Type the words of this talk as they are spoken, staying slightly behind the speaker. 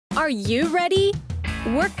Are you ready?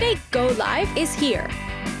 Workday Go Live is here.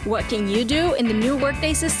 What can you do in the new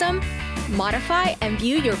Workday system? Modify and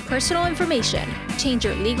view your personal information, change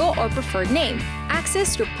your legal or preferred name,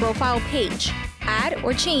 access your profile page, add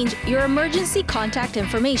or change your emergency contact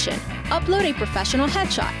information, upload a professional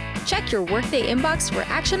headshot, check your Workday inbox for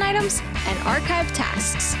action items, and archive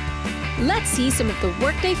tasks. Let's see some of the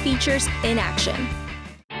Workday features in action.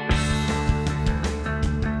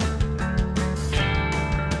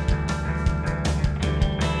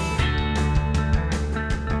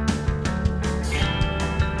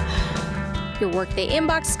 Your Workday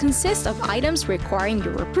inbox consists of items requiring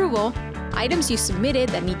your approval, items you submitted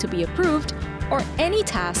that need to be approved, or any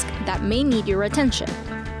task that may need your attention.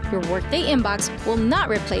 Your Workday inbox will not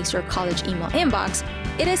replace your college email inbox.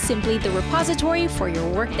 It is simply the repository for your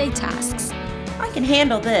Workday tasks. I can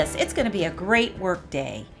handle this. It's going to be a great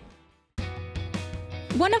Workday.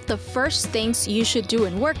 One of the first things you should do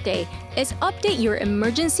in Workday is update your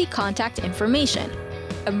emergency contact information.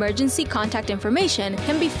 Emergency contact information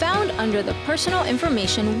can be found under the Personal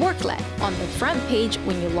Information worklet on the front page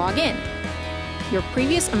when you log in. Your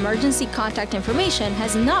previous emergency contact information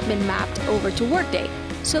has not been mapped over to Workday,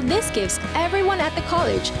 so this gives everyone at the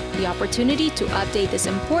college the opportunity to update this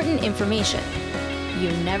important information.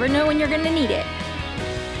 You never know when you're going to need it.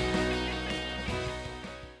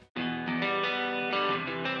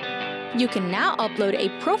 You can now upload a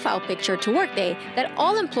profile picture to Workday that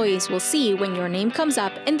all employees will see when your name comes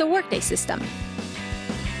up in the Workday system.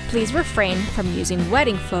 Please refrain from using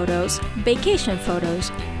wedding photos, vacation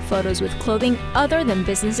photos, photos with clothing other than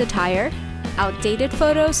business attire, outdated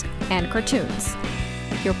photos, and cartoons.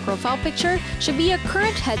 Your profile picture should be a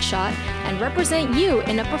current headshot and represent you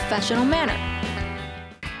in a professional manner.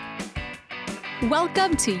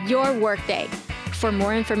 Welcome to your Workday. For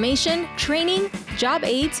more information, training, job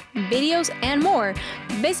aids, videos, and more,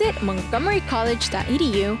 visit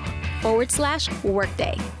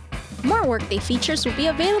montgomerycollege.edu/Workday. More Workday features will be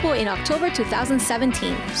available in October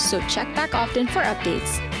 2017, so check back often for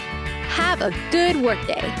updates. Have a good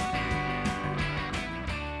Workday!